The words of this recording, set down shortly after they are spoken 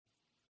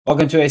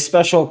Welcome to a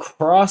special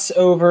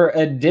crossover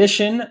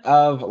edition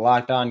of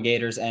Locked On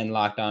Gators and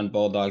Locked On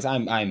Bulldogs.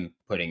 I'm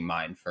putting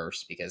mine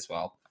first because,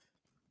 well,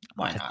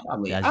 why not?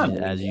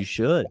 As you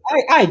should.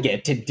 I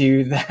get to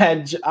do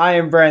that. I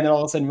am Brandon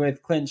Olson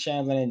with Clint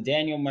Shamlin and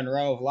Daniel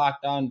Monroe of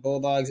Locked On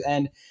Bulldogs,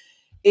 and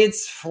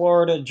it's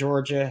Florida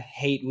Georgia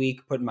hate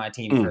week. Putting my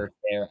team first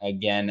there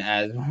again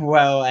as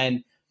well,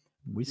 and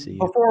we see you.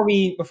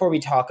 Before we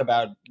talk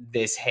about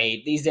this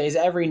hate, these days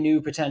every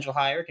new potential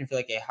hire can feel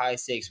like a high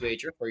stakes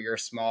wager for your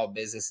small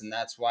business, and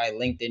that's why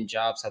LinkedIn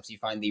Jobs helps you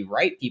find the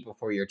right people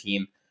for your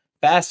team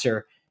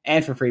faster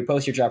and for free.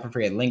 Post your job for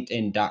free at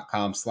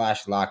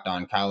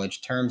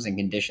linkedin.com/lockedoncollege. Terms and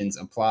conditions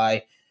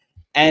apply.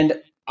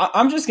 And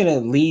I'm just going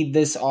to lead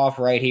this off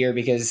right here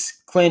because,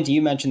 Clint,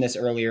 you mentioned this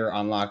earlier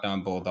on Locked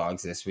On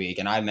Bulldogs this week,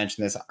 and I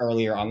mentioned this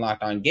earlier on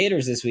Locked On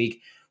Gators this week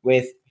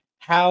with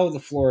how the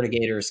Florida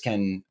Gators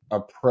can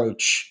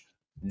approach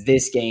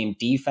this game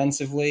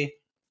defensively.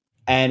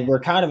 And we're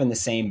kind of in the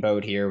same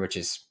boat here, which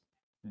is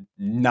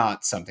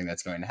not something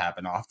that's going to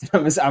happen often.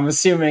 I'm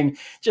assuming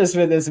just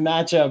with this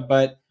matchup,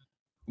 but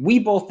we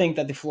both think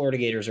that the Florida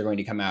Gators are going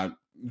to come out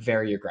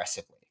very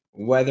aggressively.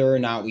 Whether or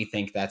not we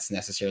think that's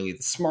necessarily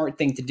the smart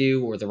thing to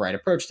do or the right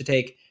approach to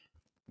take,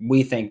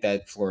 we think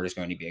that Florida is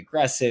going to be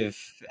aggressive.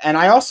 And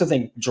I also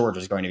think Georgia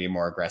is going to be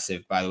more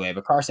aggressive, by the way.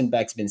 But Carson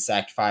Beck's been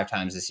sacked 5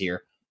 times this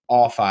year.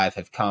 All 5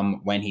 have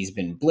come when he's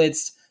been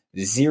blitzed,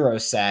 0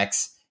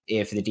 sacks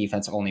if the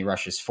defense only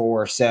rushes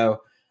 4. So,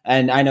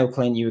 and I know,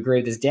 Clint, you agree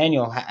with this.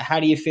 Daniel, how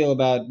do you feel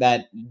about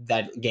that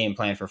game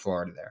plan for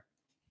Florida there?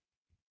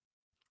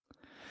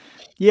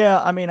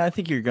 Yeah, I mean, I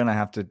think you're going to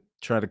have to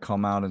try to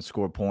come out and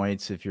score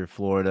points if you're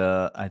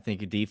Florida. I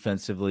think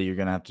defensively, you're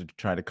going to have to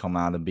try to come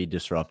out and be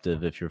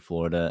disruptive if you're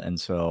Florida. And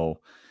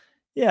so,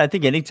 yeah, I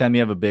think anytime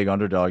you have a big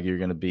underdog, you're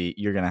going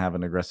to have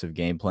an aggressive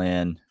game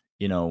plan.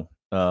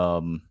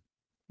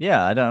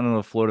 Yeah, I don't know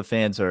if Florida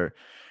fans are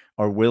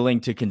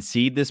willing to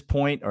concede this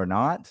point or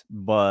not,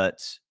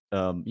 but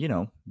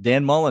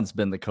Dan Mullen's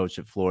been the coach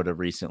at Florida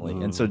recently.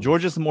 And so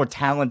Georgia's the more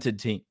talented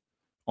team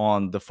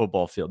on the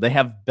football field. They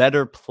have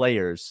better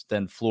players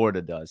than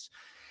Florida does.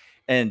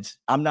 And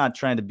I'm not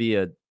trying to be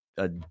a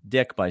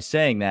dick by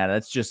saying that.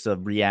 That's just a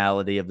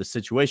reality of the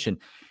situation.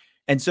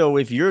 And so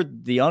if you're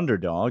the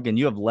underdog and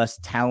you have less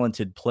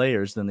talented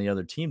players than the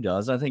other team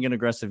does, I think an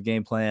aggressive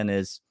game plan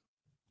is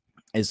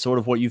sort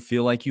of what you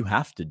feel like you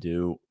have to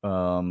do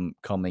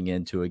coming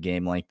into a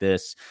game like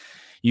this.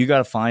 You got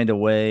to find a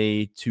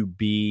way to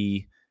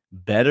be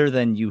better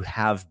than you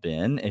have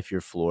been if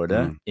you're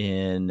Florida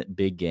in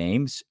big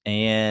games.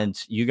 And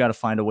you got to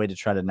find a way to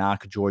try to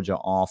knock Georgia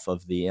off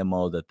of the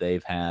MO that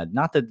they've had.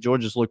 Not that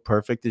Georgia's looked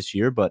perfect this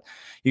year, but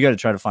you got to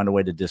try to find a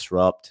way to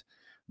disrupt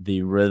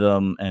the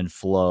rhythm and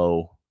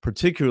flow,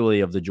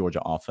 particularly of the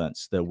Georgia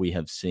offense that we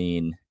have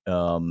seen.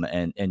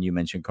 And you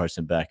mentioned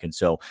Carson Beck. And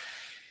so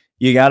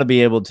you got to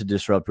be able to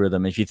disrupt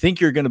rhythm. If you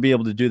think you're going to be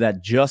able to do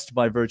that just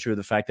by virtue of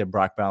the fact that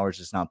Brock Bowers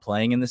is not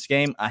playing in this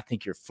game, I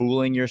think you're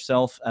fooling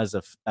yourself as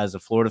a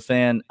Florida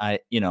fan. I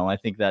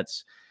think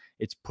it's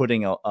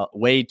putting a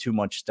way too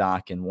much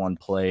stock in one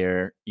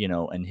player,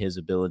 and his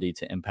ability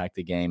to impact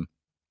the game.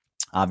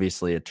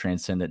 Obviously a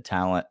transcendent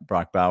talent,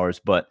 Brock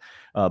Bowers, but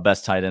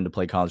best tight end to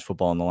play college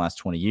football in the last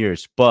 20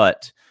 years.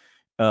 But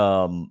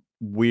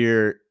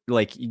we're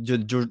like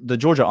the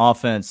Georgia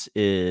offense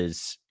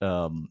is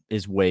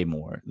way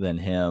more than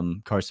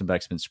him. Carson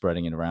Beck's been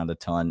spreading it around a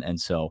ton.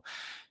 And so,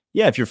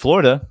 yeah, if you're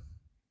Florida,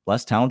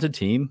 less talented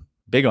team,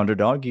 big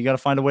underdog, you got to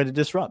find a way to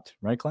disrupt,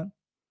 right, Clint?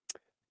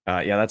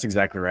 Yeah, that's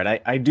exactly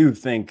right. I do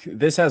think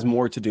this has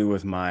more to do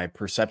with my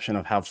perception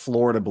of how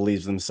Florida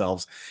believes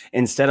themselves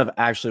instead of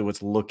actually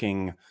what's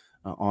looking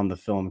on the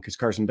film, because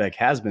Carson Beck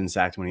has been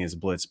sacked when he has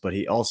blitzed, but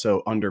he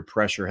also under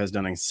pressure has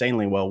done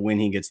insanely well when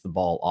he gets the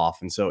ball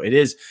off. And so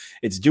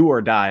it's do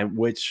or die,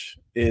 which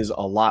is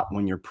a lot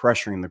when you're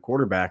pressuring the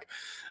quarterback.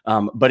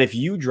 But if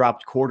you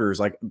dropped quarters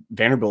like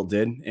Vanderbilt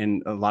did,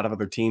 and a lot of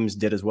other teams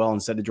did as well,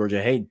 and said to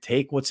Georgia, hey,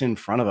 take what's in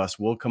front of us.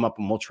 We'll come up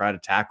and we'll try to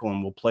tackle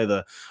and we'll play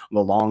the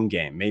long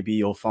game. Maybe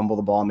you'll fumble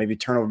the ball. Maybe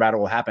turnover battle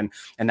will happen.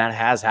 And that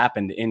has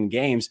happened in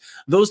games.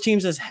 Those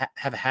teams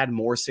have had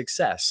more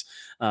success.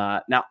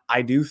 Now,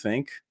 I do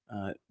think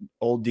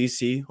old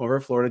DC over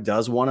Florida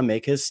does want to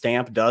make his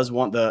stamp, does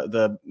want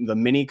the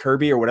mini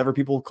Kirby or whatever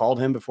people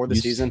called him before the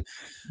season.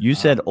 You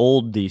said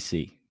old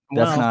DC.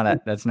 That's not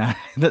accurate.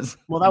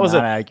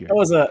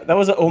 That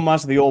was an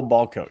homage to the old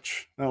ball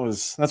coach.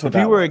 That's what. If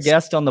you were a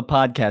guest on the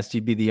podcast,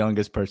 you'd be the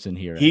youngest person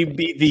here. He'd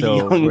be the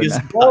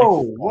youngest.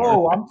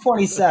 Whoa! I'm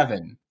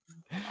 27.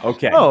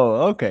 Okay.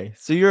 Oh, okay.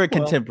 So you're a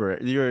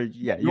contemporary. You're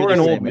an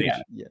old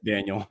man,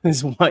 Daniel,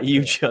 is what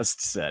you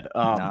just said.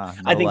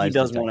 I think he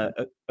does want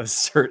to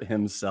assert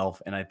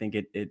himself, and I think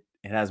it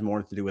has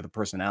more to do with the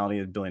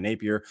personality that Billy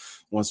Napier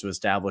wants to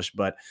establish.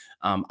 But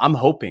I'm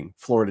hoping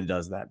Florida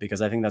does that,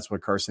 because I think that's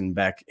what Carson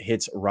Beck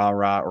hits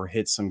rah-rah or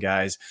hits some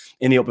guys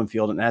in the open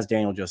field. And as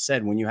Daniel just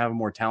said, when you have a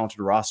more talented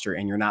roster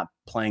and you're not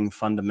playing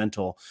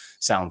fundamental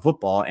sound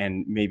football,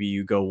 and maybe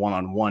you go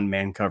one-on-one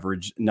man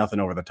coverage, nothing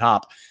over the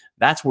top,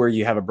 that's where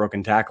you have a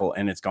broken tackle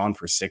and it's gone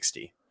for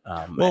 60.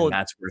 And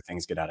that's where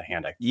things get out of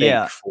hand, I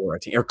think, for a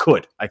team, or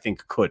could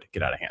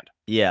get out of hand.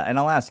 Yeah, and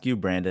I'll ask you,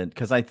 Brandon,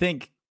 because I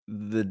think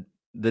the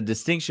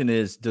distinction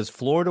is, does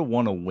Florida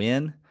want to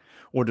win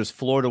or does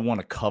Florida want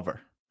to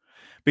cover?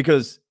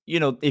 Because,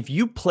 if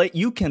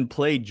you can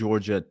play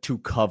Georgia to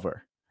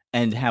cover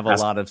and have a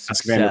lot of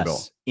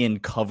success in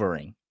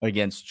covering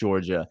against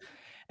Georgia.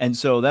 And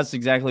so that's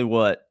exactly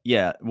what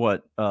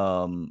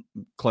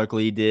Clark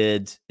Lee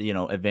did,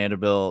 at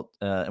Vanderbilt,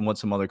 and what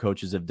some other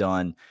coaches have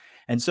done.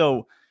 And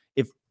so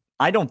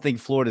I don't think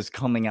Florida's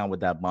coming out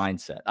with that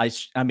mindset. I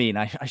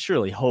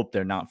surely hope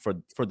they're not,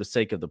 for the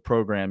sake of the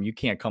program. You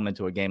can't come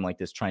into a game like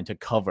this trying to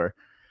cover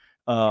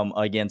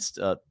against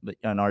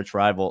an arch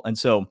rival. And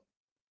so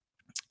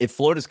if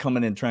Florida's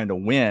coming in trying to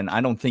win,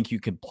 I don't think you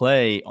can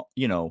play,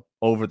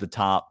 over the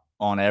top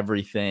on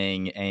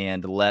everything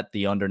and let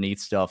the underneath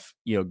stuff,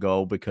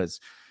 go, because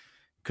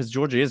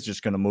Georgia is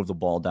just going to move the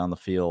ball down the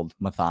field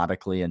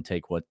methodically and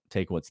take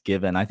what's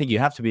given. I think you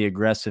have to be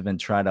aggressive and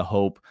try to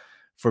hope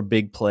for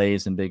big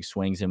plays and big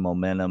swings and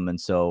momentum. And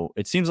so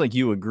it seems like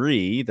you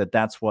agree that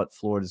that's what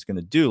Florida's going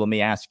to do. Let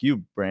me ask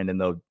you, Brandon,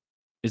 though,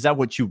 is that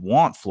what you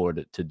want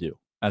Florida to do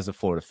as a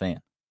Florida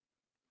fan?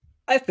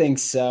 I think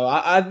so.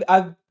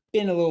 I've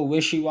been a little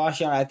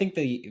wishy-washy on it. I think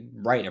the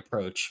right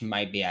approach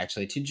might be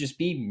actually to just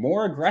be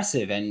more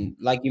aggressive. And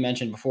like you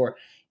mentioned before,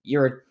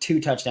 you're a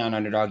 2-touchdown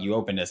underdog. You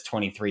opened as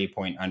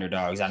 23-point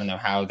underdogs. I don't know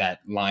how that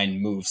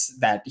line moves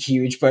that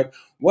huge, but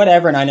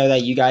whatever. And I know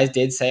that you guys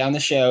did say on the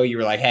show, you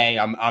were like, hey,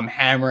 I'm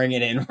hammering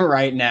it in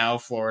right now,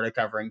 Florida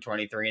covering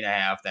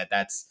 23.5.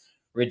 That's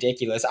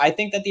ridiculous. I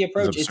think that the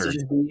approach is to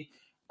just be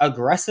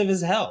aggressive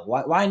as hell.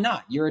 Why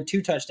not? You're a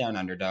 2-touchdown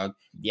underdog.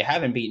 You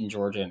haven't beaten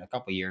Georgia in a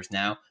couple years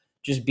now.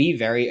 Just be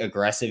very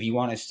aggressive. You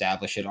want to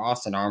establish it.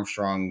 Austin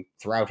Armstrong,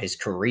 throughout his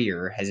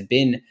career, has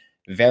been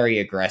very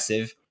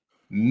aggressive.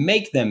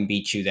 Make them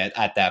beat you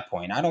at that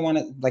point. I don't want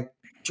to,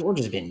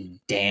 Georgia's been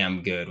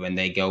damn good when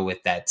they go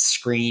with that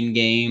screen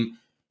game.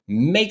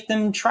 Make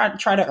them try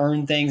to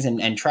earn things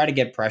and try to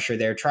get pressure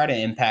there. Try to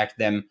impact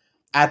them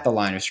at the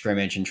line of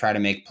scrimmage and try to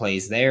make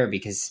plays there,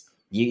 because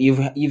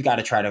you've got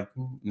to try to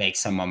make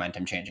some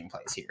momentum changing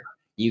plays here.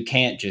 You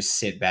can't just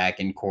sit back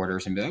in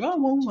quarters and be like, oh,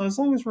 well, as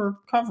long as we're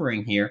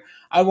covering here.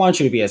 I want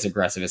you to be as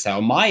aggressive as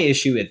hell. My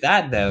issue with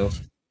that, though,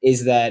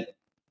 is that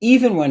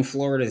even when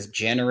Florida's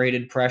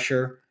generated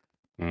pressure,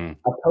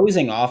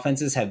 opposing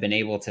offenses have been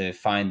able to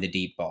find the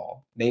deep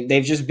ball.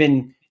 They've just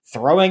been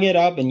throwing it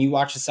up, and you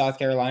watch the South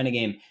Carolina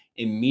game,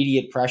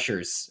 immediate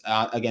pressures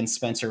against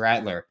Spencer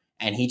Rattler,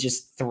 and he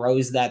just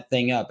throws that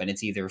thing up, and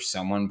it's either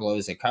someone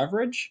blows a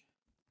coverage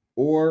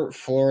or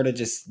Florida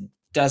just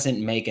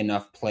doesn't make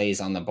enough plays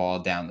on the ball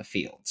down the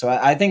field. So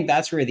I think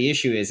that's where the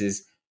issue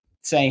is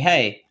saying,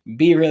 hey,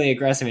 be really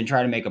aggressive and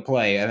try to make a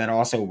play, and then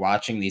also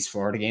watching these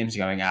Florida games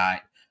going,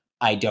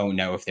 I don't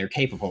know if they're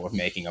capable of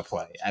making a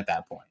play at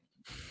that point.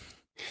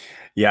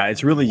 Yeah,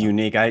 it's really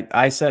unique.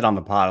 I said on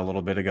the pod a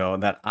little bit ago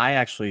that I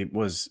actually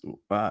was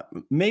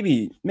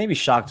maybe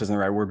shocked isn't the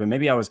right word, but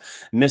maybe I was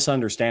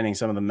misunderstanding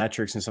some of the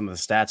metrics and some of the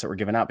stats that were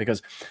given out,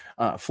 because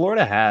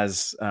Florida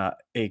has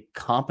a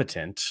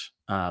competent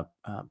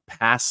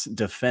pass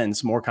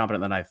defense, more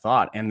competent than I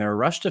thought. And their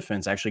rush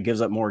defense actually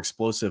gives up more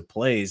explosive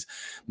plays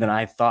than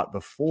I thought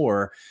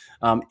before.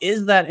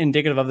 Is that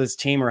indicative of this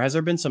team, or has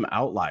there been some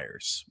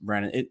outliers,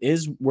 Brandon? It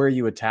is where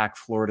you attack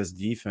Florida's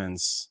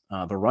defense,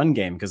 the run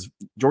game, because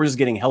Georgia's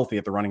getting healthy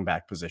at the running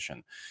back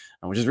position,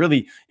 which is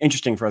really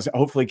interesting for us.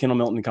 Hopefully Kendall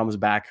Milton comes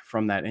back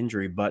from that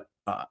injury, but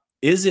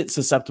is it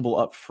susceptible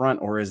up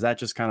front, or is that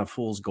just kind of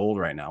fool's gold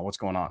right now? What's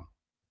going on?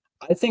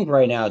 I think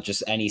right now,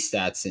 just any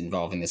stats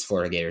involving this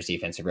Florida Gators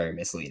defense are very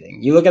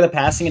misleading. You look at the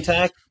passing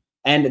attack,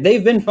 and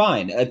they've been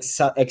fine,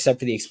 except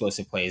for the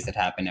explosive plays that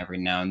happen every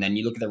now and then.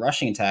 You look at the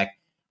rushing attack,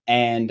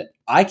 and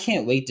I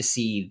can't wait to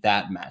see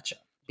that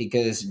matchup,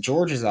 because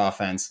Georgia's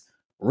offense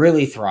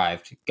really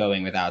thrived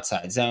going with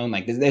outside zone.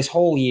 Like this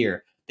whole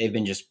year, they've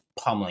been just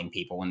pummeling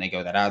people when they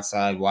go that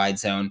outside wide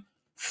zone.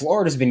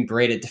 Florida's been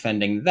great at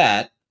defending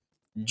that.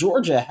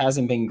 Georgia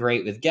hasn't been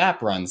great with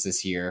gap runs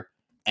this year.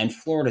 And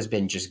Florida's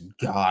been just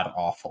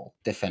god-awful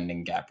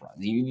defending gap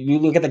runs. You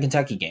look at the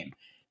Kentucky game,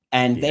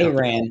 and they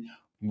ran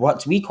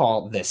what we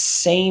call the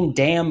same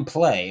damn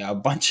play a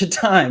bunch of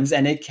times,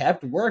 and it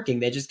kept working.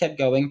 They just kept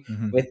going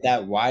with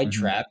that wide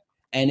trap,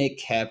 and it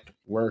kept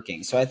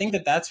working. So I think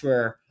that's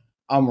where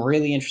I'm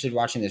really interested in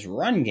watching this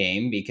run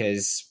game,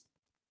 because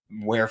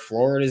where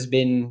Florida's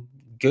been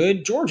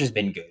good, Georgia's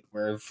been good.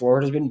 Where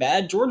Florida's been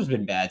bad, Georgia's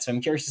been bad. So I'm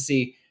curious to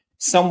see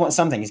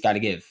something's got to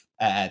give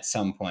at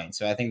some point.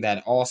 So I think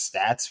that all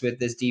stats with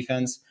this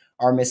defense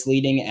are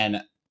misleading,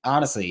 and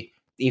honestly,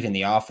 even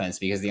the offense,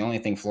 because the only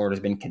thing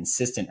Florida's been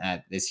consistent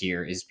at this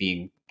year is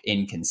being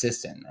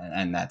inconsistent,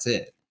 and that's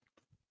it.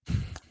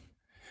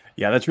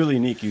 Yeah, that's really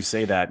unique you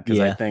say that, because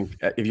I think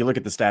if you look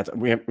at the stats,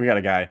 we got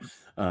a guy,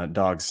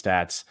 Dog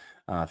Stats,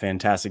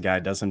 fantastic guy,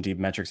 does some deep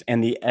metrics,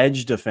 and the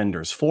edge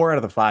defenders, 4 out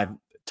of the 5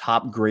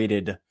 top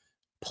graded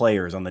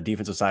players on the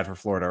defensive side for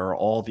Florida are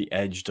all the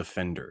edge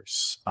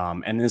defenders.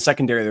 And in the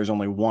secondary, there's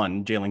only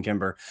one. Jalen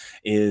Kimber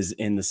is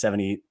in the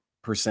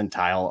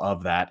percentile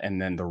of that,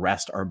 and then the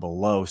rest are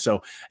below.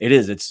 So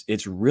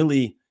it's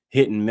really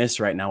hit and miss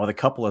right now with a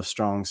couple of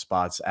strong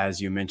spots. As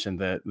you mentioned,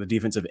 the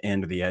defensive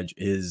end of the edge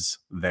is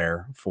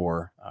there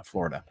for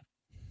Florida.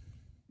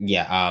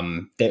 Yeah,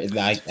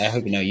 I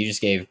hope you know you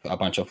just gave a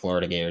bunch of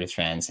Florida Gators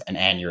fans an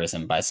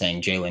aneurysm by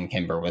saying Jalen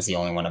Kimber was the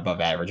only one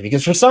above average,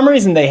 because for some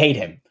reason they hate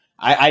him.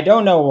 I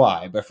don't know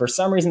why, but for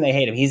some reason they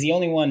hate him. He's the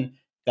only one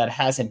that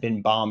hasn't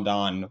been bombed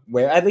on,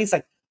 where at least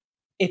like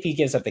if he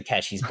gives up the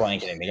catch, he's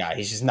blanketing the guy.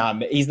 He's just not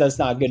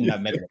good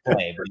enough making a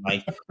play. But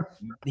like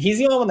he's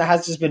the only one that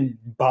has just been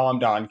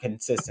bombed on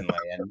consistently,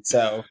 and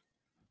so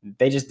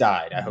they just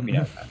died. I hope you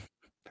know that.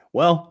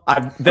 Well,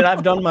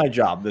 I've done my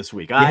job this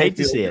week. I hate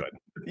to see it.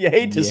 You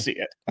hate to see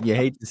it. You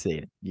hate to see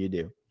it. You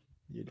do.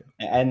 You do.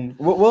 And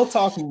we'll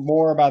talk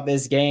more about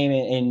this game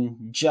in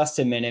just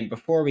a minute.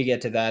 Before we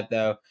get to that,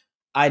 though,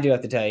 I do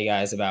have to tell you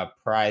guys about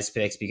Prize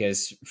Picks,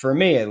 because for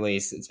me, at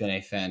least, it's been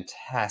a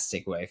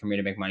fantastic way for me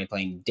to make money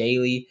playing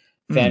daily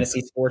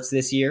fantasy sports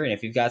this year. And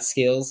if you've got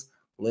skills,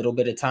 a little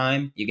bit of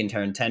time, you can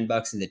turn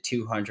 $10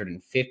 into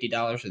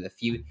 $250 with a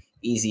few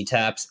easy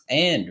taps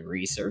and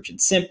research.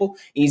 It's simple,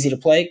 easy to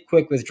play,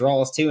 quick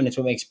withdrawals too, and it's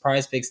what makes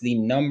Prize Picks the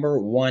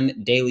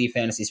 #1 daily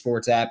fantasy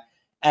sports app.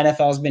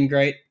 NFL's been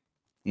great.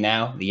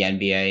 Now the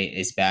NBA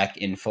is back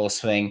in full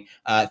swing.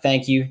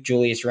 Thank you,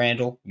 Julius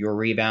Randle. Your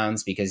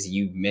rebounds, because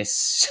you miss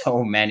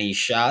so many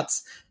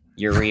shots,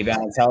 your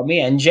rebounds help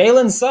me. And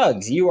Jalen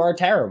Suggs, you are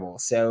terrible.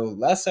 So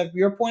less of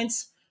your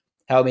points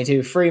help me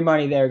too. Free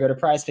money there. Go to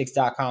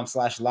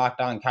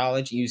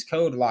prizepicks.com/lockedoncollege. Use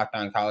code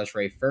LockedOnCollege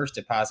for a first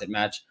deposit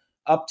match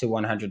up to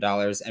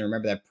 $100. And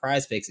remember that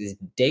Prize Picks is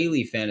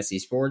daily fantasy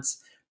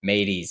sports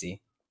made easy.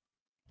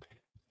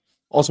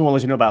 Also want to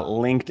let you know about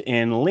LinkedIn.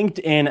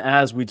 LinkedIn,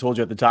 as we told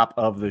you at the top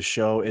of the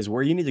show, is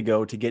where you need to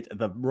go to get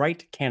the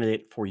right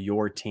candidate for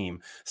your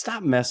team.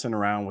 Stop messing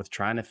around with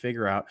trying to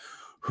figure out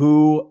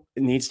who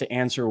needs to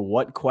answer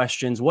what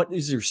questions, what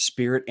is your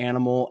spirit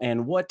animal,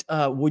 and what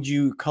would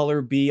you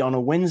color be on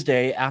a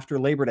Wednesday after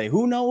Labor Day?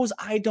 Who knows?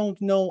 I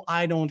don't know.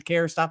 I don't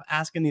care. Stop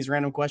asking these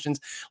random questions.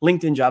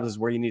 LinkedIn Jobs is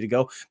where you need to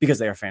go, because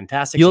they are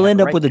fantastic. You'll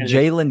end up with a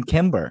Jalen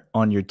Kimber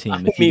on your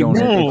team. If you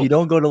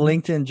don't go to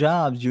LinkedIn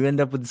Jobs, you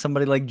end up with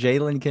somebody like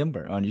Jalen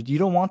Kimber on you. You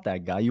don't want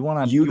that guy. You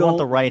want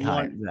the right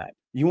hire.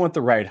 You want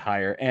the right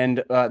hire.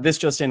 And this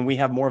just in, we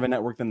have more of a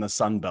network than the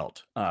Sun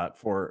Belt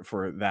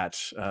for that.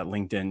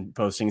 LinkedIn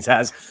postings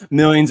has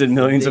millions and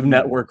millions of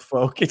network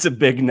folk. It's a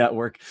big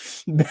network.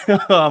 Get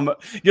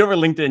over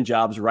LinkedIn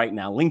Jobs right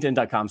now.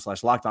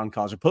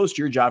 LinkedIn.com/lockedoncollege. Post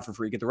your job for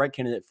free. Get the right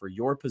candidate for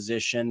your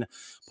position.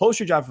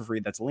 Post your job for free.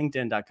 That's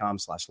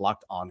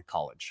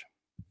LinkedIn.com/lockedoncollege.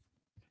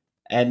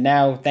 And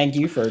now, thank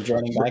you for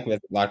joining back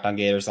with Locked On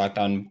Gators, Locked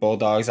On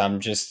Bulldogs.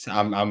 I'm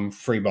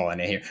free balling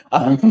it here.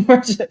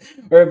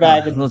 We're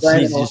back.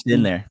 He's just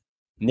in there.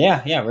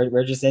 Yeah,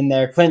 we're just in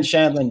there. Clint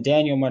Shandlin,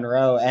 Daniel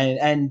Monroe,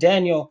 and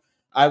Daniel,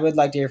 I would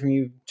like to hear from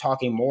you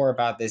talking more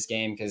about this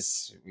game,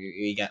 because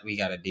we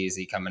got a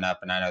doozy coming up,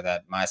 and I know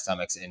that my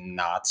stomach's in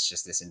knots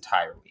just this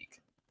entire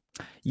week.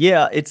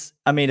 Yeah, it's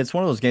one of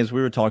those games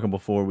we were talking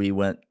before we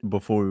went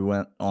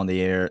on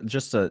the air.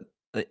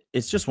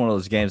 It's just one of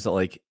those games that,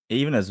 like,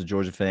 even as a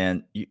Georgia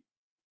fan,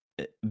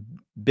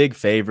 big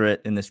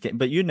favorite in this game,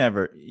 but you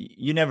never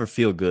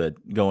feel good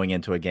going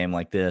into a game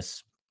like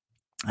this.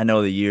 I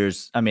know the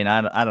years. I mean,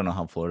 I don't know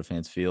how Florida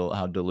fans feel,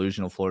 how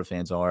delusional Florida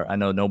fans are. I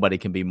know nobody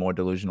can be more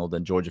delusional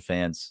than Georgia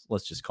fans.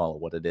 Let's just call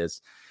it what it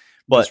is.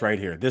 But this right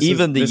here, this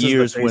even is the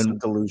years when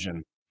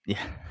delusion.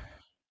 Yeah.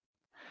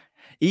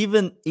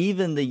 Even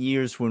the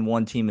years when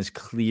one team is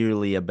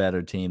clearly a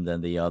better team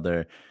than the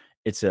other,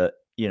 it's a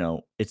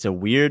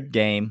weird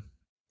game.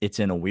 It's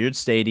in a weird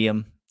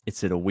stadium.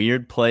 It's at a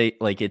weird play.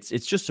 Like it's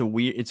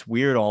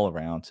weird all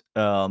around.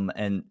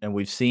 And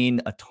we've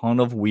seen a ton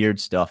of weird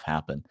stuff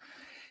happen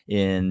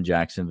in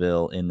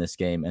Jacksonville in this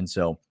game. And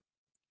so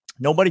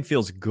nobody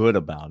feels good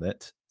about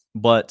it.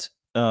 But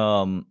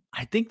I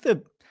think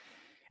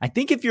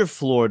if you're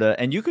Florida,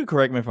 and you could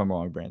correct me if I'm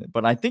wrong, Brandon,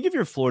 but I think if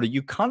you're Florida,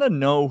 you kind of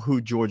know who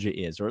Georgia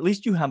is, or at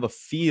least you have a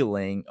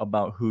feeling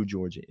about who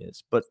Georgia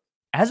is. But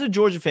as a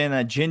Georgia fan,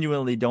 I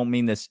genuinely don't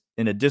mean this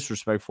in a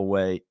disrespectful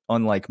way,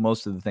 unlike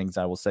most of the things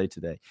I will say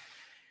today.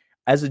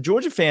 As a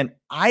Georgia fan,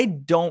 I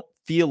don't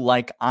feel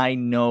like I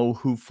know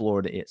who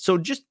Florida is. So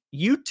just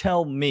you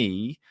tell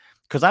me,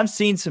 because I've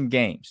seen some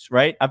games,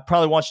 right? I've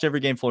probably watched every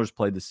game Florida's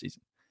played this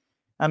season.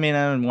 I mean,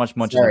 I didn't watch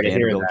much of the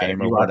Vanderbilt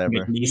game or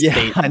whatever.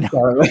 Yeah, I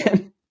know.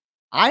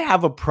 I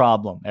have a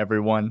problem,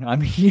 everyone.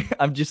 I'm here.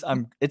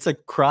 It's a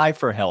cry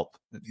for help,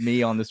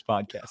 me on this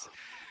podcast.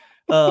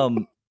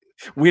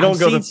 We don't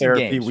go to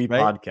therapy. Games, we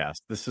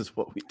podcast. This is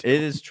what we do.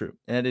 It is true.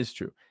 It is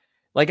true.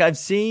 Like I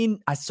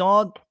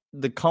saw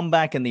the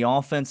comeback in the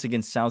offense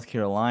against South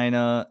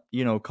Carolina,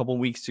 a couple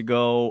weeks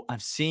ago.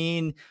 I've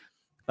seen,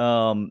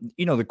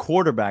 the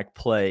quarterback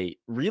play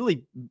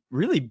really,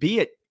 really be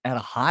at a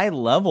high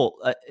level,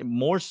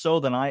 more so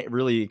than I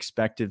really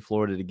expected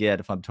Florida to get,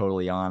 if I'm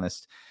totally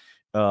honest,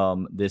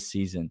 this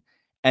season.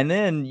 And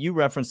then you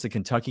referenced the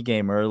Kentucky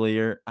game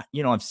earlier.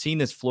 I've seen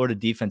this Florida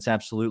defense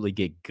absolutely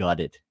get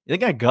gutted. They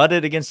got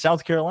gutted against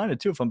South Carolina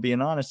too, if I'm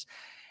being honest.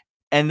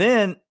 And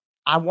then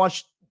I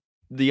watched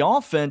the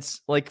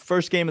offense, like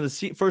first week of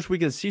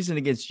the season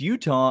against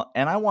Utah,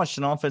 and I watched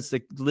an offense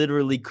that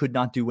literally could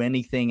not do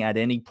anything at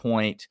any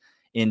point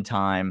in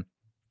time.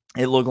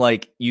 It looked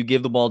like you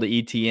give the ball to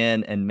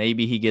ETN and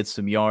maybe he gets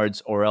some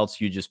yards, or else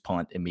you just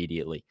punt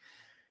immediately.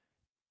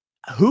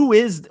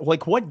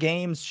 What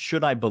games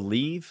should I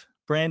believe,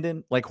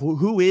 Brandon? Like,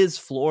 who is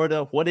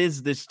Florida? What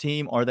is this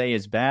team? Are they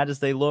as bad as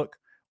they look?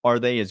 Are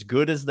they as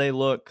good as they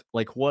look?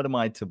 Like, what am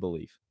I to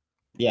believe?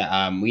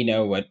 Yeah, we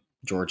know what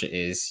Georgia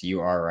is. You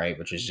are right,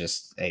 which is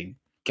just a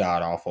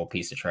god-awful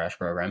piece of trash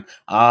program.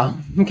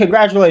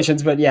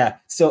 Congratulations, but yeah,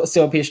 still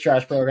a piece of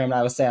trash program,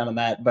 I was saying on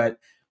that. But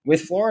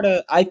with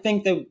Florida, I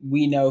think that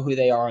we know who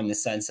they are in the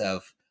sense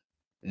of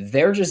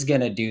they're just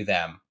going to do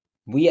them.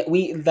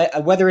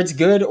 Whether it's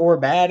good or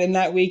bad in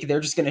that week,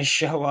 they're just going to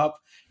show up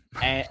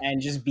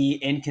and just be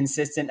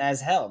inconsistent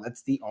as hell.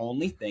 That's the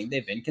only thing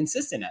they've been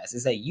consistent as,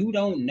 is that you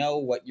don't know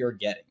what you're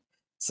getting.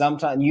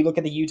 Sometimes you look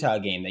at the Utah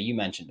game that you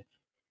mentioned,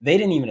 they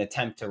didn't even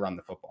attempt to run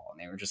the football, and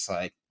they were just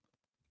like,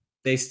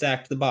 they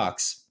stacked the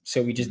box,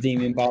 so we just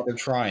didn't even bother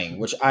trying,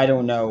 which I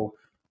don't know.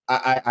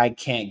 I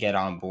can't get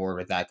on board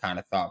with that kind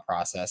of thought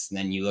process. And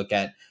then you look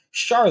at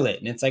Charlotte,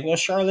 and it's like, well,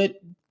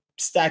 Charlotte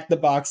stacked the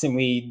box, and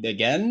we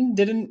again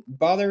didn't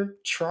bother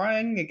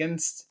trying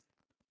against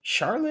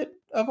Charlotte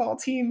of all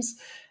teams.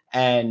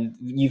 And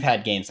you've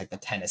had games like the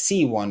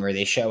Tennessee one where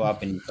they show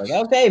up and it's like,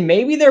 okay,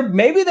 maybe they're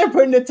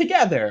putting it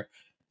together,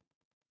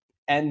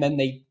 and then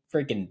they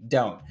freaking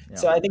don't. Yeah.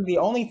 So I think the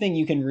only thing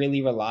you can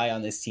really rely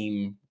on this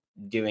team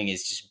doing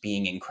is just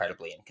being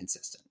incredibly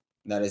inconsistent.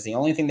 That is the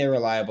only thing they're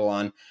reliable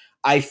on.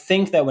 I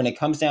think that when it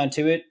comes down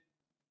to it,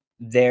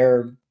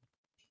 they're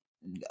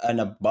an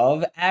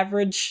above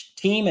average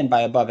team. And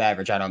by above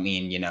average, I don't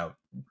mean,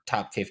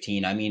 top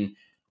 15. I mean,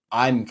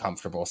 I'm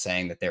comfortable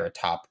saying that they're a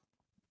top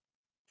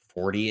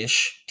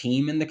 40-ish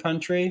team in the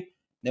country.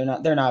 They're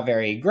not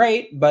very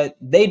great, but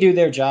they do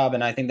their job.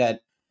 And I think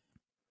that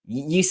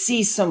you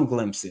see some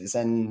glimpses,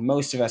 and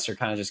most of us are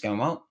kind of just going,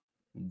 well,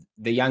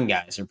 the young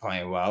guys are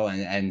playing well.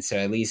 And so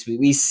at least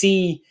we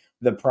see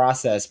the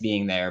process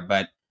being there,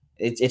 but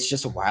it's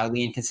just a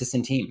wildly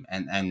inconsistent team.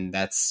 And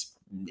that's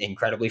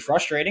incredibly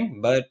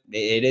frustrating, but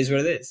it is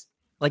what it is.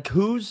 Like,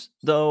 who's,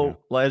 though,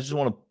 I just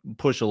want to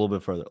push a little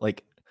bit further.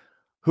 Like,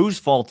 whose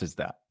fault is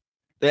that?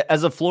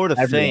 As a Florida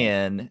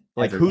fan,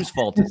 like, whose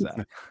fault is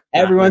that?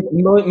 Everyone,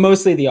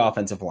 mostly the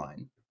offensive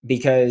line,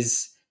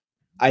 because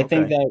I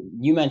think that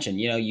you mentioned,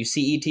 you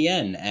see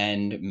ETN,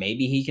 and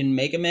maybe he can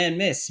make a man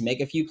miss,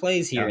 make a few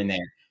plays here and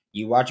there.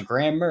 You watch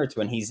Graham Mertz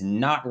when he's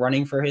not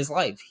running for his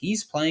life.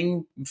 He's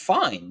playing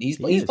fine. He's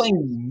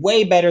playing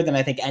way better than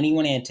I think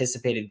anyone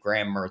anticipated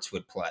Graham Mertz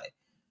would play.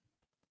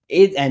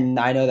 And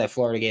I know that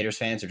Florida Gators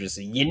fans are just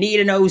saying, you need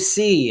an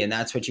OC, and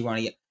that's what you want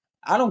to get.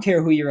 I don't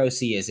care who your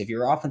OC is. If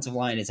your offensive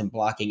line isn't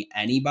blocking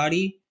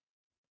anybody,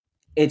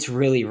 it's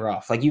really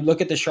rough. Like, you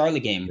look at the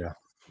Charlotte game. Yeah.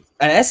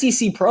 An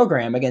SEC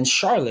program against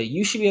Charlotte,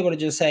 you should be able to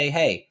just say,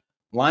 hey,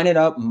 line it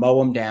up, mow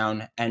them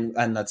down, and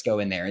let's go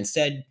in there.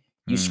 Instead,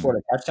 you scored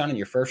a touchdown in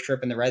your first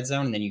trip in the red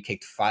zone, and then you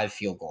kicked 5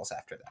 field goals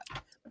after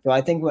that. So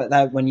I think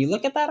that when you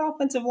look at that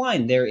offensive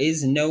line, there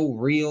is no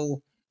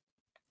real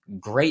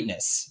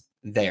greatness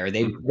there.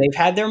 They've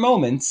had their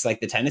moments,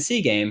 like the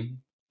Tennessee game,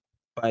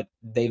 but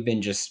they've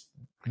been just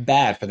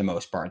bad for the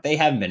most part. They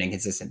haven't been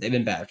inconsistent. They've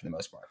been bad for the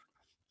most part.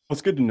 Well,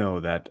 it's good to know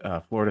that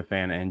Florida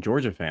fan and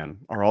Georgia fan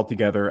are all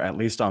together, at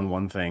least on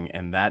one thing,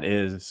 and that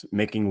is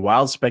making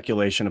wild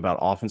speculation about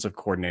offensive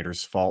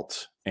coordinators'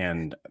 fault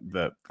and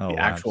the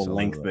actual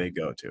length they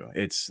go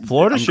to.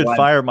 Florida should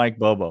fire Mike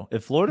Bobo.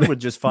 If Florida would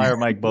just fire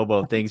Mike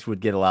Bobo, things would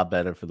get a lot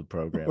better for the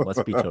program.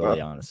 Let's be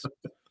totally honest.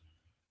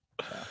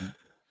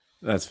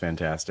 That's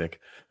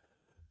fantastic.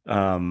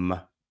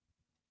 Daniel,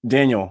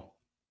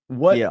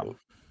 what? Yeah.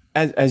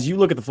 As you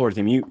look at the Florida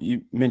team,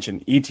 you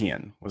mentioned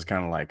Etienne was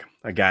kind of like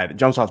a guy that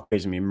jumps off the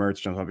page to me.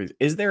 Mertz jumps off the page.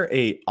 Is there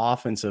a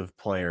offensive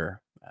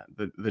player,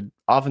 the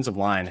offensive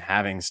line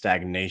having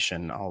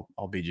stagnation?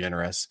 I'll be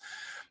generous.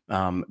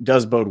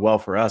 Does bode well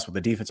for us with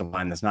a defensive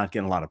line that's not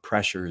getting a lot of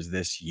pressures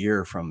this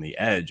year from the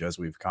edge, as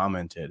we've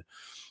commented.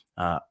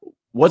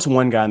 What's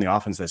one guy in the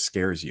offense that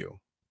scares you,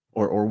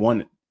 or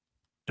one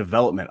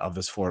development of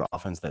this Florida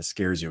offense that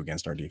scares you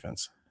against our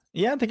defense?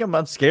 Yeah, I think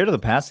I'm scared of the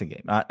passing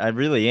game. I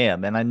really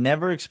am. And I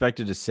never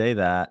expected to say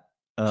that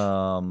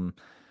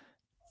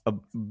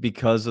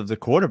because of the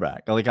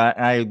quarterback. Like,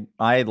 I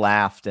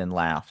laughed and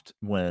laughed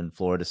when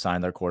Florida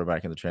signed their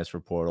quarterback in the transfer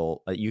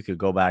portal. You could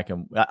go back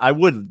and I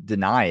would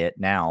deny it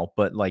now,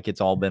 but like,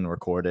 it's all been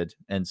recorded.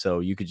 And so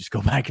you could just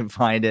go back and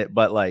find it.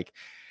 But like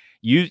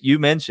you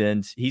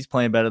mentioned, he's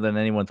playing better than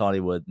anyone thought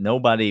he would.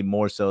 Nobody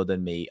more so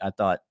than me. I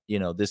thought,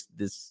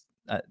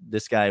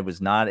 this guy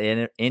was not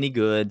any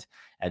good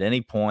at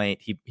any point.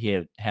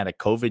 He had a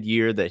COVID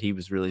year that he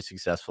was really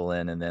successful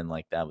in, and then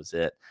like that was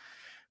it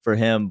for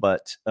him.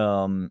 But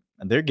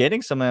they're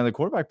getting some of the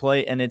quarterback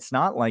play, and it's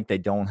not like they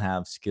don't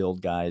have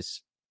skilled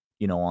guys,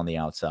 on the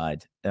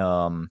outside.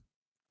 And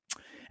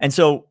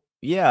so,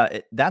 yeah,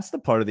 that's the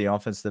part of the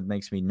offense that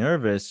makes me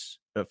nervous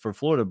for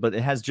Florida, but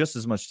it has just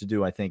as much to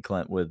do, I think,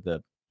 Clint, with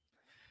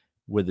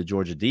the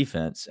Georgia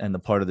defense, and the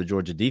part of the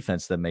Georgia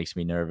defense that makes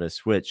me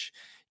nervous, which,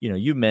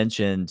 you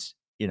mentioned,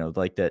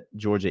 like that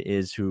Georgia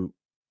is who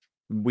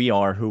we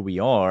are,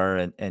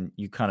 and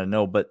you kind of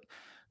know, but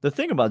the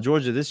thing about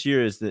Georgia this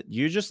year is that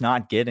you're just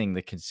not getting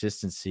the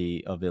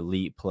consistency of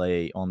elite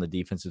play on the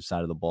defensive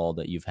side of the ball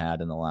that you've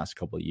had in the last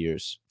couple of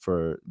years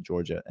for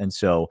Georgia. And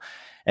so,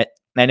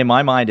 and in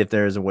my mind, if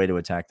there is a way to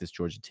attack this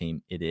Georgia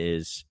team, it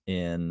is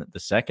in the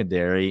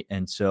secondary.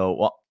 And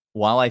so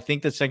while I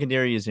think the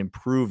secondary is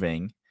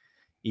improving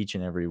each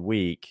and every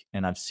week,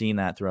 and I've seen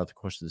that throughout the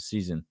course of the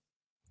season,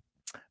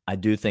 I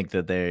do think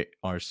that they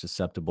are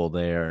susceptible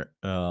there.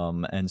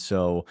 And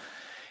so,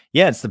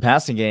 yeah, it's the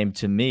passing game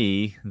to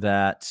me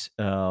that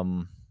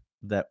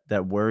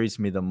that worries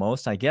me the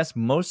most. I guess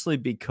mostly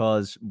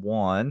because,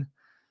 one,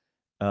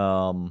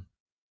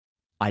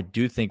 I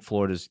do think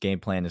Florida's game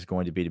plan is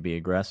going to be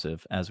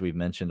aggressive, as we've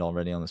mentioned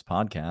already on this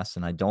podcast,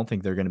 and I don't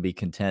think they're going to be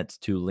content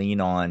to lean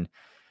on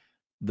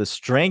the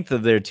strength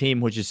of their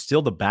team, which is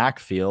still the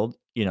backfield.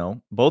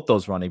 Both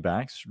those running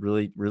backs,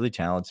 really, really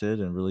talented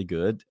and really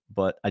good,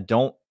 but I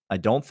don't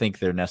think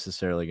they're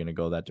necessarily going to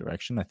go that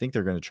direction. I think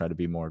they're going to try to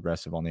be more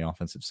aggressive on the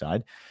offensive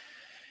side.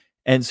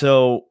 And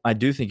so I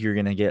do think you're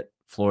going to get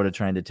Florida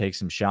trying to take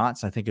some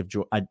shots. I think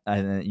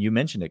you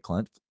mentioned it,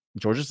 Clint,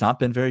 Georgia's not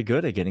been very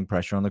good at getting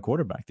pressure on the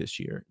quarterback this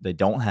year. They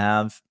don't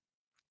have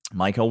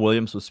Michael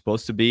Williams was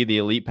supposed to be the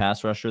elite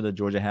pass rusher that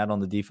Georgia had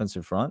on the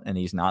defensive front, and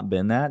he's not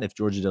been that. If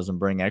Georgia doesn't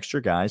bring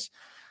extra guys,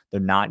 they're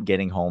not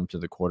getting home to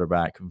the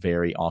quarterback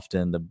very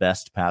often. The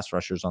best pass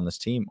rushers on this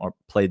team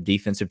play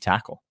defensive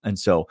tackle. And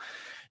so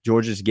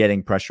Georgia's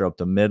getting pressure up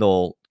the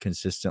middle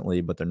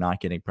consistently, but they're not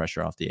getting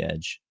pressure off the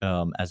edge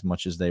as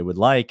much as they would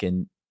like.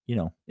 And,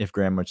 if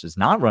Graham Mertz is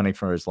not running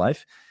for his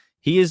life,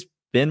 he has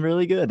been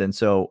really good. And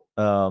so,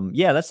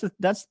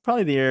 that's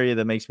probably the area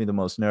that makes me the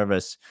most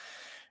nervous.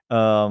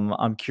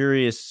 I'm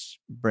curious,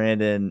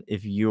 Brandon,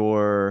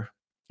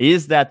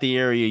 is that the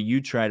area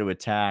you try to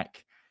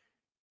attack?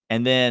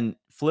 And then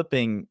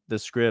flipping the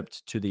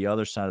script to the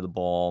other side of the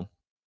ball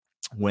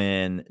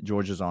when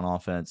Georgia's on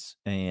offense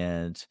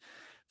and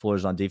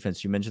Florida's on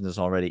defense. You mentioned this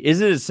already.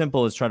 Is it as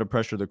simple as try to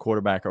pressure the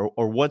quarterback,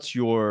 or what's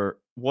your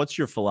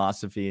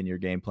philosophy and your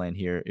game plan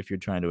here if you're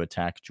trying to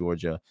attack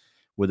Georgia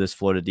with this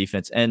Florida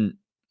defense? And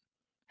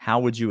how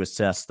would you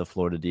assess the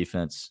Florida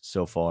defense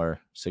so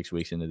far 6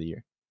 weeks into the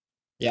year?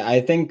 Yeah,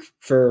 I think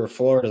for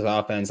Florida's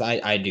offense,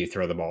 I do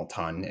throw the ball a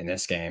ton in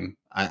this game.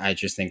 I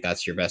just think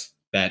that's your best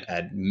bet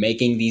at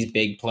making these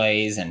big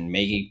plays and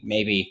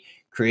maybe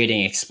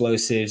creating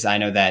explosives. I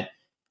know that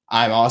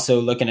I'm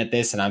also looking at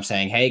this and I'm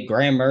saying, hey,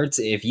 Graham Mertz,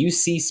 if you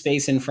see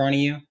space in front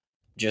of you,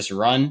 just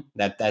run.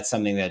 That's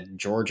something that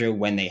Georgia,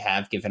 when they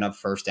have given up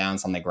first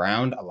downs on the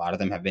ground, a lot of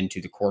them have been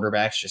to the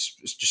quarterbacks,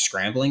 just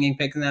scrambling and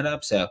picking that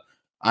up. So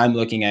I'm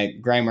looking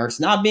at Graham Mertz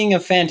not being a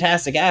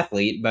fantastic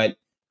athlete, but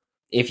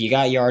if you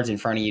got yards in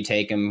front of you,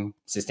 take them,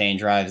 sustain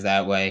drives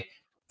that way.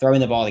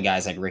 Throwing the ball to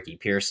guys like Ricky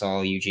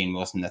Pearsall, Eugene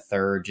Wilson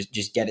III,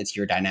 just get it to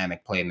your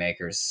dynamic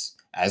playmakers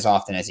as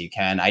often as you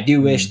can. I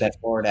do wish that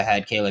Florida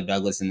had Caleb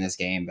Douglas in this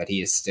game, but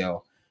he is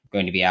still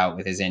going to be out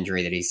with his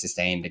injury that he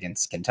sustained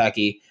against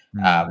Kentucky.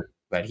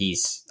 But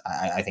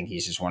I think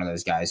he's just one of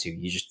those guys who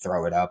you just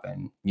throw it up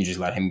and you just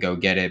let him go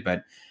get it.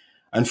 But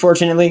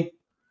unfortunately,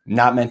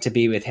 not meant to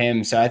be with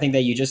him. So I think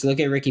that you just look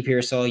at Ricky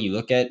Pearsall, you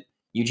look at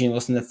Eugene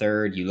Wilson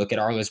III, you look at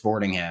Arliss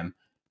Boardingham,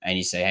 and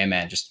you say, hey,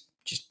 man, just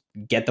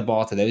get the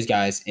ball to those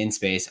guys in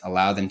space,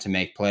 allow them to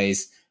make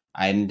plays.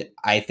 And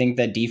I think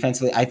that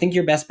defensively, I think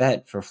your best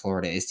bet for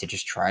Florida is to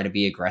just try to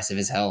be aggressive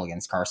as hell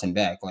against Carson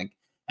Beck.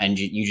 And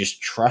you just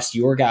trust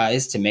your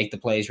guys to make the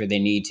plays where they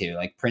need to.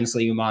 Like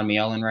Princely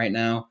Umanmielen right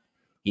now,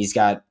 he's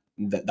got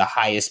the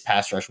highest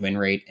pass rush win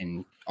rate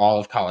in all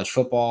of college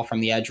football from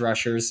the edge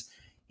rushers.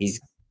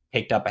 He's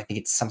picked up, I think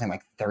it's something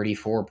like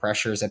 34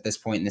 pressures at this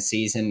point in the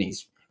season.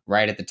 He's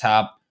right at the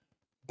top,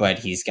 but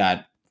he's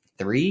got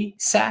 3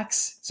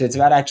 sacks. So it's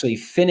about actually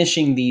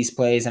finishing these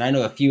plays. And I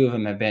know a few of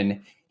them have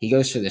been, he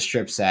goes for the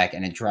strip sack,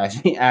 and it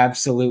drives me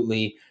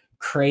absolutely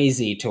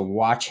crazy to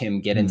watch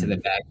him get into the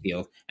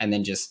backfield and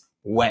then just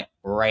went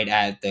right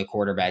at the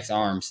quarterback's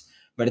arms.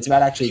 But it's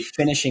about actually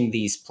finishing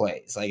these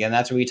plays. And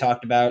that's what we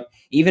talked about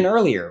even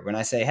earlier when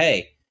I say,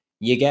 hey,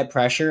 you get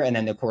pressure and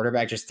then the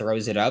quarterback just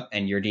throws it up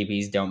and your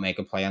DBs don't make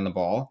a play on the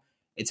ball.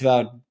 It's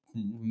about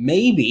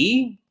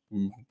maybe,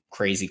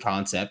 crazy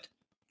concept,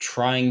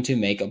 trying to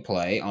make a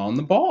play on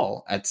the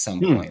ball at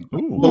some point.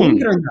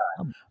 Believe it or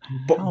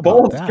not,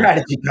 bold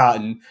strategy,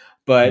 Cotton.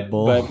 But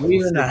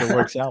believe it or not, it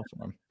works out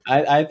for him.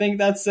 I think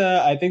that's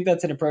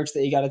an approach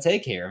that you got to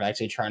take here of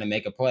actually trying to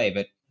make a play.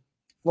 But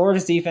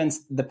Florida's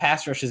defense, the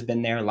pass rush has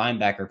been there.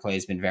 Linebacker play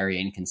has been very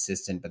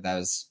inconsistent, but that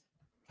was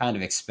kind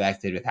of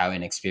expected with how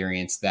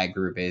inexperienced that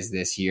group is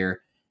this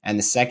year. And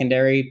the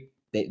secondary,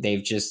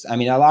 they've just, a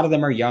lot of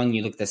them are young.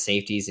 You look at the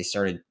safeties, they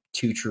started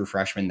 2 true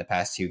freshmen the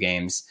past 2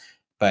 games,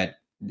 but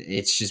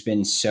it's just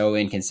been so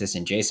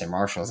inconsistent. Jason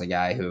Marshall's a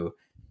guy who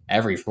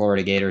every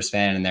Florida Gators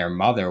fan and their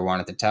mother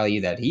wanted to tell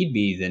you that he'd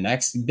be the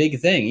next big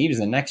thing. He was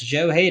the next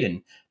Joe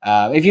Hayden.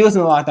 If you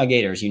listen to Locked On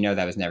Gators, you know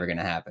that was never going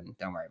to happen.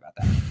 Don't worry about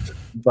that.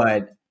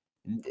 But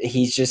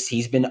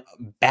he's been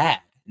bad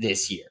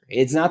this year.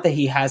 It's not that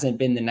he hasn't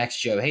been the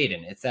next Joe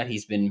Hayden. It's that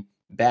he's been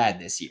bad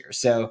this year.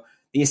 So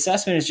the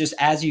assessment is just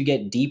as you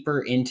get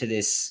deeper into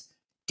this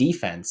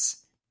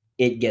defense,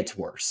 it gets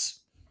worse.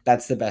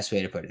 That's the best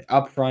way to put it.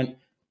 Up front,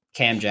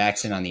 Cam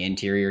Jackson on the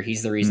interior.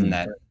 He's the reason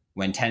that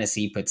when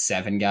Tennessee put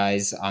 7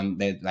 guys on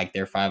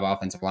their 5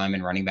 offensive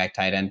linemen, running back,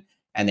 tight end,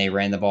 and they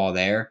ran the ball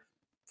there,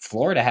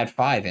 Florida had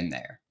 5 in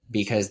there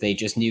because they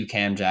just knew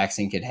Cam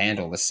Jackson could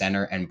handle the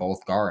center and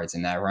both guards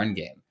in that run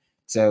game.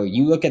 So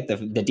you look at the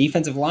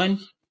defensive line,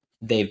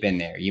 they've been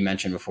there. You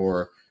mentioned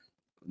before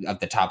of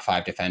the top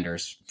 5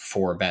 defenders,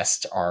 4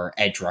 best are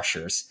edge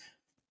rushers.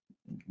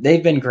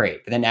 They've been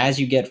great. But then as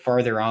you get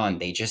farther on,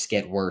 they just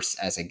get worse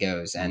as it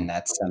goes. And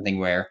that's something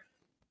where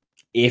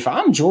if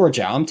I'm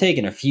Georgia, I'm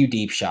taking a few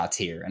deep shots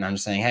here. And I'm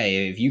just saying,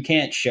 hey, if you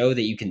can't show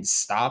that you can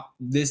stop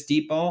this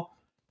deep ball,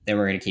 then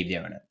we're going to keep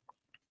doing it.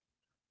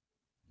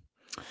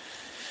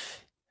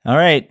 All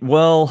right.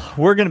 Well,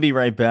 we're going to be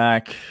right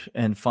back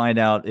and find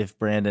out if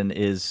Brandon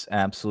is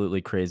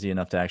absolutely crazy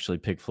enough to actually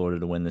pick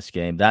Florida to win this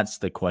game. That's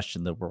the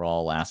question that we're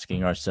all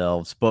asking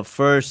ourselves. But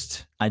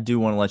first, I do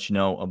want to let you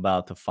know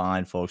about the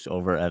fine folks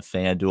over at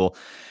FanDuel.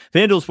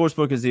 FanDuel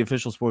Sportsbook is the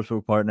official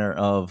sportsbook partner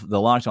of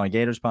the Locked On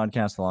Gators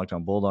podcast, the Locked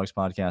On Bulldogs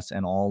podcast,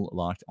 and all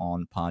Locked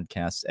On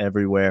podcasts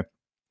everywhere.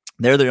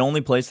 They're the only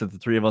place that the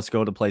 3 of us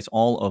go to place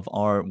all of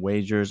our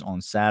wagers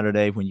on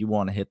Saturday when you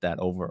want to hit that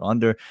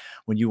over-under,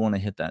 when you want to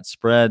hit that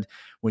spread,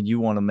 when you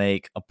want to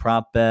make a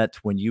prop bet,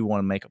 when you want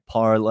to make a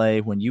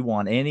parlay, when you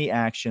want any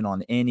action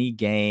on any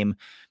game.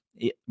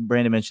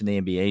 Brandon mentioned the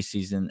NBA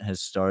season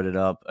has started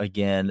up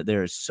again.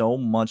 There is so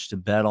much to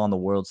bet on. The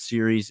World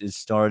Series is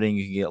starting.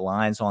 You can get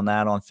lines on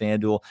that on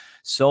FanDuel.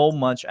 So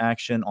much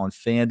action on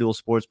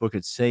FanDuel Sportsbook.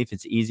 It's safe,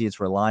 it's easy, it's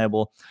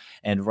reliable.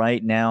 And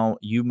right now,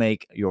 you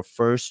make your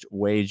first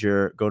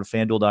wager. Go to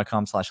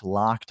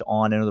FanDuel.com/locked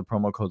on. Enter the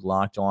promo code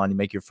locked on. You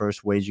make your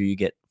first wager. You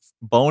get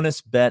bonus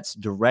bets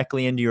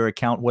directly into your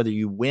account, whether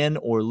you win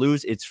or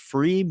lose. It's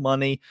free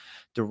money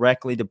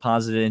directly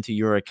deposited into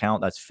your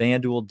account. That's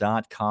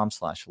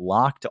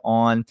FanDuel.com/locked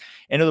on.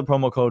 Enter the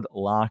promo code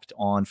locked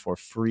on for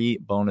free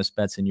bonus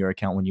bets in your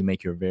account when you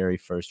make your very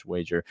first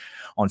wager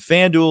on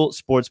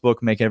FanDuel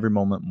Sportsbook. Make every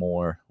moment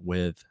more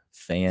with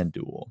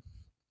FanDuel.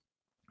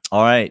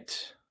 All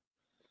right.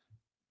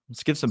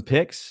 Let's give some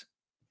picks,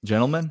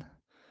 gentlemen.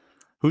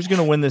 Who's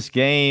going to win this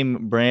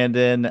game,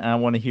 Brandon? I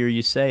want to hear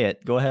you say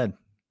it. Go ahead.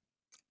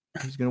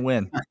 Who's going to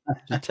win?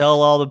 Just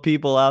tell all the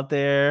people out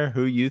there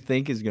who you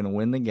think is going to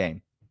win the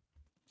game.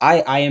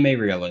 I am a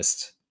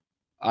realist.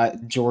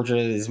 Georgia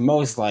is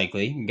most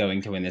likely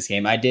going to win this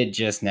game. I did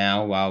just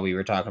now while we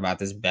were talking about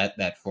this bet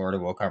that Florida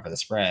will cover the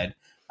spread.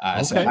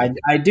 Okay. So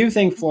I do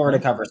think Florida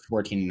covers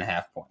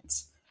 14.5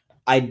 points.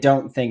 I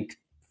don't think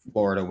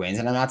Florida wins.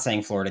 And I'm not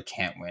saying Florida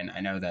can't win.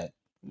 I know that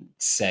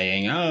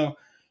saying, oh,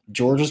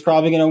 Georgia's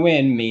probably going to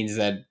win means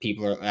that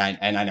people are,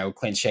 and I know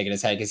Clint's shaking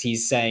his head because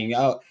he's saying,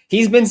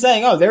 he's been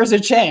saying, there's a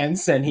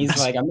chance. And he's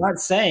like, I'm not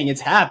saying it's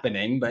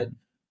happening, but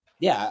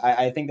yeah,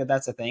 I think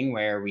that's a thing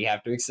where we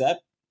have to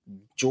accept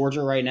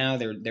Georgia right now.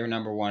 They're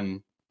number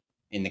 1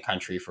 in the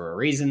country for a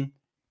reason.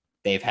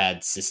 They've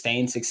had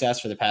sustained success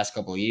for the past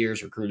couple of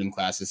years. Recruiting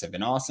classes have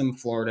been awesome.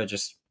 Florida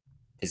just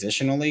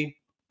positionally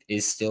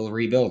is still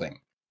rebuilding.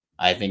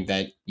 I think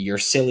that you're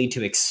silly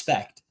to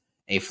expect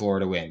a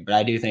Florida win, but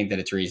I do think that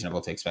it's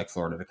reasonable to expect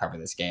Florida to cover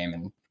this game,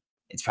 and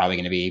it's probably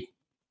going to be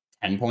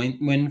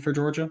 10-point win for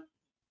Georgia.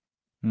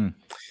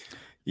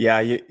 Yeah,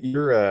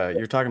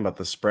 you're talking about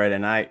the spread,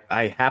 and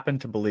I happen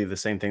to believe the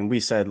same thing. We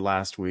said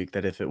last week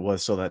that if it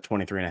was so that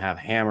 23.5,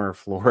 hammer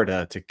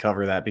Florida to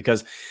cover that,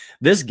 because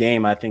this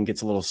game I think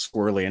it's a little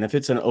squirrely, and if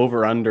it's an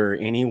over under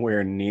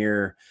anywhere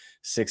near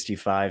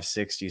 65,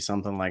 60,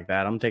 something like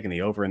that, I'm taking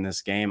the over in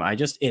this game.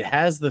 It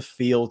has the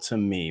feel to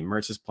me.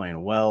 Mertz is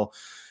playing well.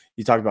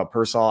 You talk about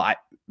Pearsall.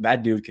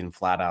 That dude can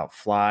flat out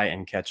fly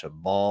and catch a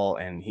ball,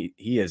 and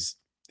he is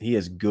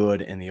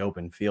good in the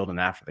open field and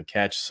after the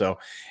catch. So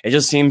it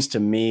just seems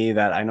to me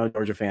that I know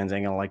Georgia fans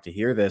ain't gonna like to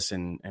hear this,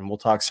 and we'll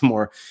talk some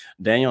more,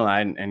 Daniel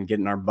and I, and get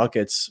in our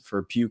buckets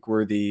for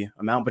puke-worthy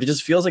amount. But it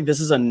just feels like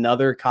this is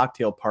another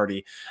cocktail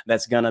party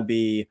that's gonna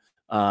be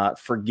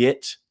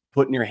forget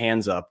putting your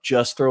hands up,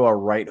 just throw a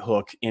right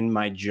hook in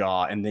my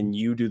jaw, and then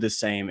you do the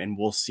same, and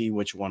we'll see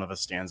which one of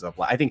us stands up.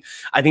 I think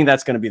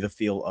that's going to be the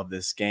feel of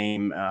this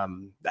game.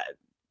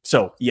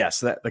 So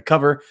yes, the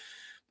cover,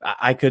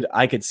 I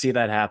could see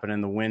that happen,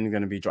 and the win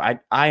going to be dry.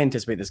 I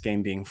anticipate this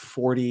game being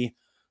 40.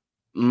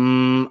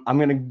 I'm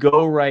going to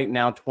go right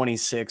now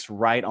 26,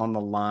 right on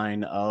the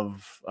line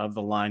of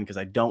the line, because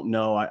I don't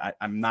know.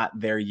 I'm not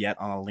there yet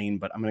on a lean,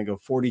 but I'm going to go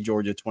 40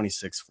 Georgia,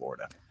 26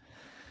 Florida.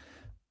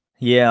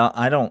 Yeah,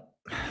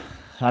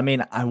 I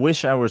mean, I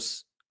wish I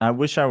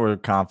were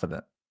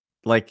confident.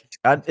 Like,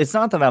 it's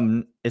not that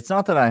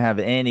I have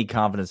any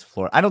confidence in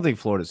Florida. I don't think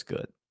Florida's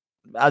good.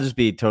 I'll just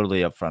be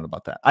totally upfront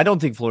about that. I don't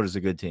think Florida's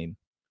a good team.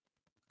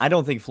 I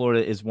don't think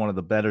Florida is one of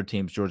the better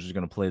teams Georgia's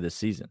going to play this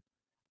season.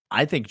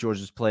 I think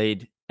Georgia's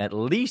played at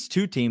least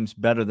 2 teams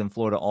better than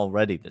Florida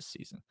already this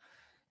season.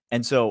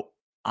 And so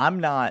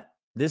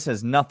this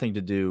has nothing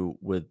to do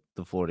with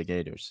the Florida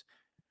Gators.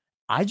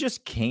 I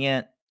just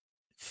can't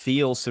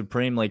feel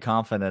supremely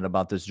confident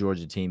about this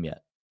Georgia team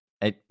yet.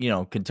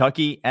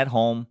 Kentucky at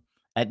home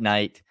at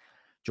night,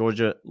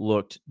 Georgia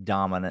looked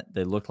dominant.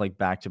 They looked like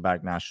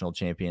back-to-back national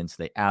champions.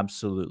 They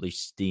absolutely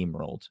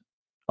steamrolled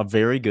a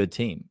very good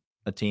team,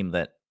 a team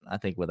that I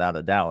think without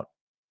a doubt,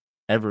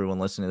 everyone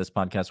listening to this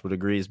podcast would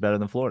agree is better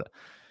than Florida.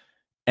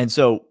 And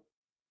so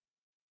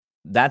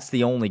that's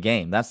the only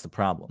game. That's the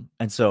problem.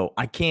 And so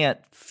I can't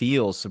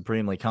feel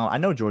supremely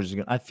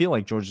confident. I feel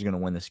like Georgia's going to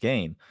win this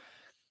game,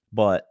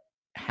 but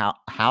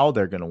how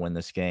they're going to win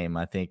this game,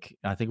 I think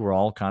we're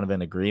all kind of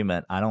in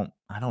agreement. I'm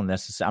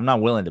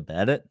not willing to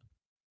bet it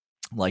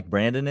like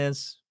Brandon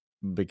is,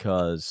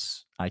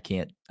 because I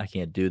can't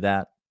do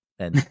that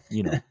and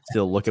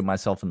still look at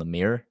myself in the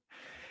mirror.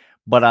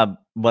 But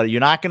you're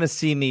not going to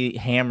see me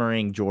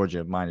hammering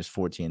Georgia minus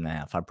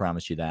 14.5. I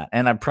promise you that.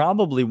 And I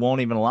probably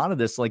won't even a lot of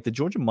this. Like the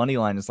Georgia money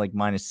line is like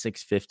minus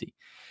 650.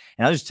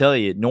 And I'll just tell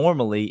you,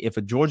 normally if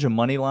a Georgia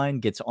money line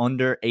gets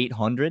under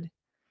 800,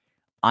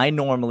 I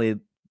normally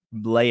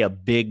lay a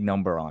big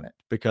number on it,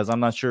 because I'm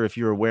not sure if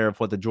you're aware of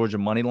what the Georgia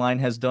money line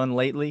has done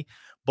lately,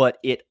 but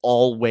it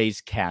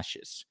always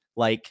cashes.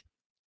 Like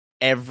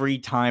every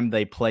time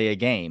they play a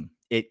game,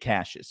 it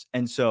cashes.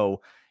 And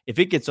so if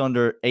it gets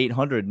under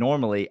 800,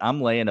 normally I'm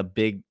laying a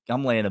big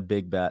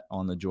bet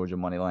on the Georgia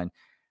money line.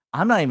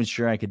 I'm not even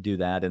sure I could do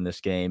that in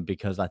this game,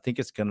 because I think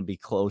it's going to be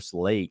close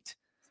late.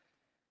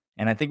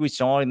 And I think we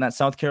saw in that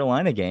South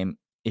Carolina game,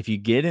 if you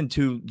get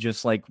into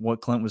just like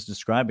what Clint was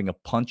describing, a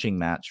punching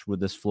match with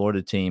this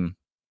Florida team,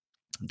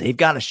 they've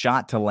got a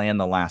shot to land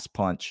the last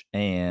punch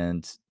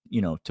and,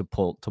 to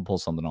pull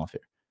something off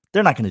here.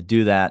 They're not going to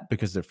do that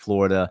because they're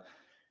Florida.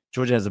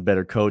 Georgia has a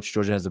better coach.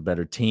 Georgia has a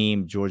better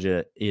team.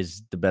 Georgia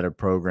is the better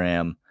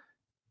program.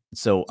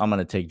 So I'm going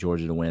to take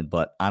Georgia to win,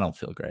 but I don't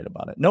feel great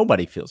about it.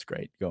 Nobody feels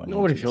great going.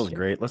 Nobody feels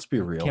great. Let's be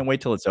real. Can't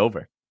wait till it's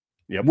over.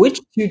 Yep. Which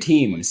two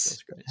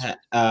teams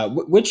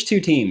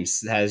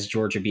has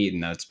Georgia beaten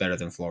that's better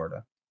than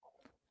Florida?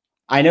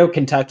 I know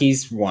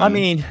Kentucky's one. I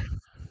mean,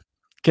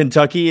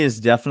 Kentucky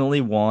is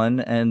definitely one.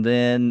 And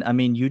then,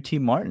 UT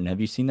Martin. Have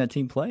you seen that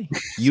team play?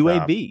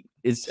 UAB.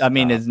 It's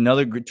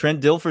another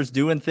Trent Dilfer's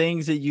doing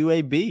things at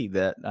UAB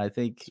that I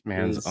think this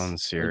man's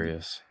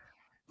unserious.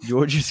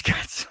 Georgia's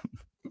got some.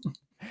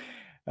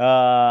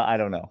 I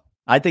don't know.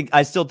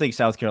 I still think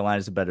South Carolina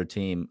is a better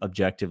team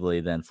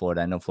objectively than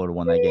Florida. I know Florida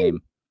won that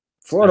game.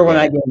 Florida won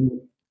that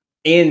game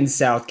in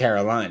South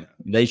Carolina.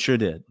 They sure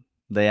did.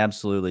 They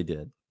absolutely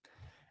did.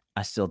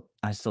 I still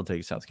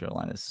take South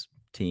Carolina's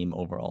team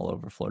overall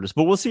over Florida's,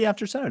 but we'll see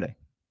after Saturday.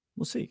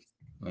 We'll see.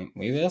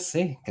 We will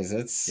see, because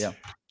it's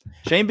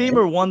Shane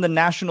Beamer won the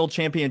national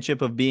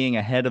championship of being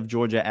ahead of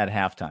Georgia at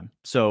halftime.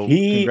 So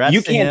you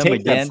can't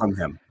take that from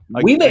him.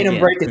 We made him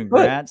break his foot.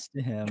 Congrats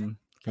to him.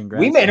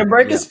 We made him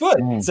break his foot.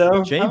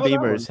 So Shane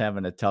Beamer is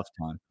having a tough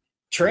time.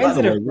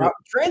 Transitive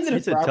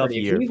it's a property. tough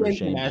year if we for win the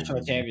Shane national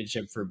Beamer.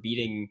 championship for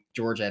beating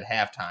Georgia at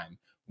halftime,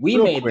 we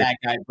made that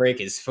guy break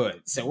his foot.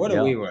 So what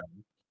do we win?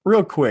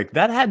 Real quick,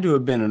 that had to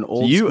have been an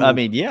old. You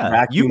might be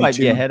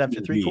ahead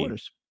after 3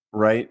 quarters.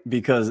 Right?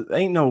 Because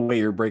ain't no way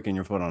you're breaking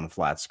your foot on a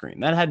flat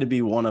screen. That had to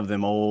be one of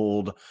them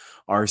old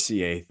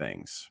RCA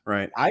things,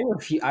 right? I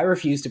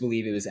refuse to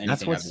believe it was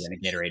anything other than a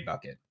Gatorade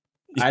bucket.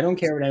 I don't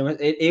care what anyone.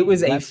 It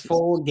was a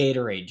full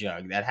Gatorade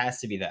jug. That has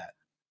to be that.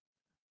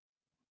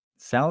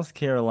 South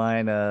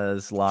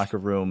Carolina's locker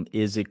room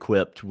is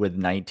equipped with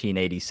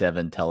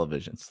 1987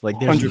 televisions. Like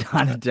there's 100%.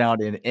 Not a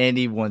doubt in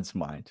anyone's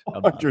mind.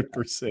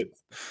 100%.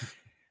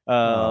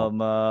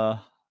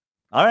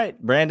 All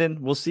right, Brandon,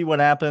 we'll see what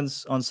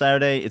happens on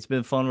Saturday. It's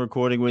been fun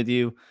recording with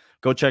you.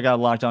 Go check out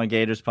Locked On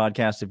Gators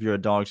podcast if you're a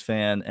Dogs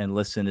fan and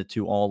listen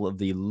to all of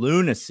the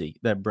lunacy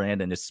that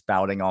Brandon is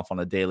spouting off on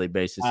a daily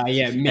basis.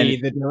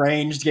 The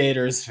deranged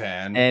Gators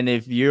fan. And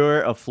if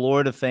you're a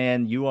Florida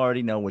fan, you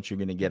already know what you're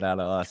going to get out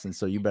of us, and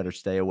so you better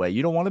stay away.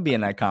 You don't want to be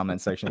in that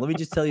comment section. Let me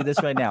just tell you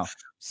this right now.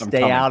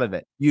 Stay out of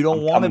it. You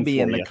don't want to be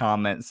in the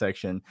comment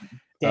section.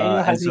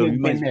 Daniel hasn't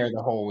even been there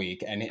the whole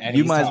week, and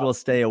you might as well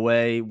stay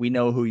away. We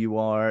know who you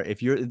are. If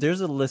there's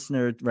a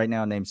listener right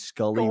now named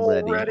Scully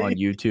Reddy on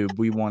YouTube,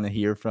 we want to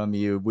hear from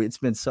you. It's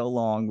been so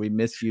long. We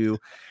miss you.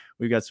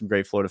 We've got some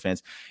great Florida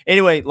fans.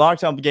 Anyway,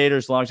 Locked On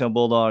Gators, Locked On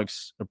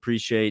Bulldogs.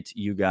 Appreciate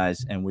you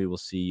guys, and we will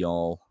see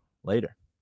y'all later.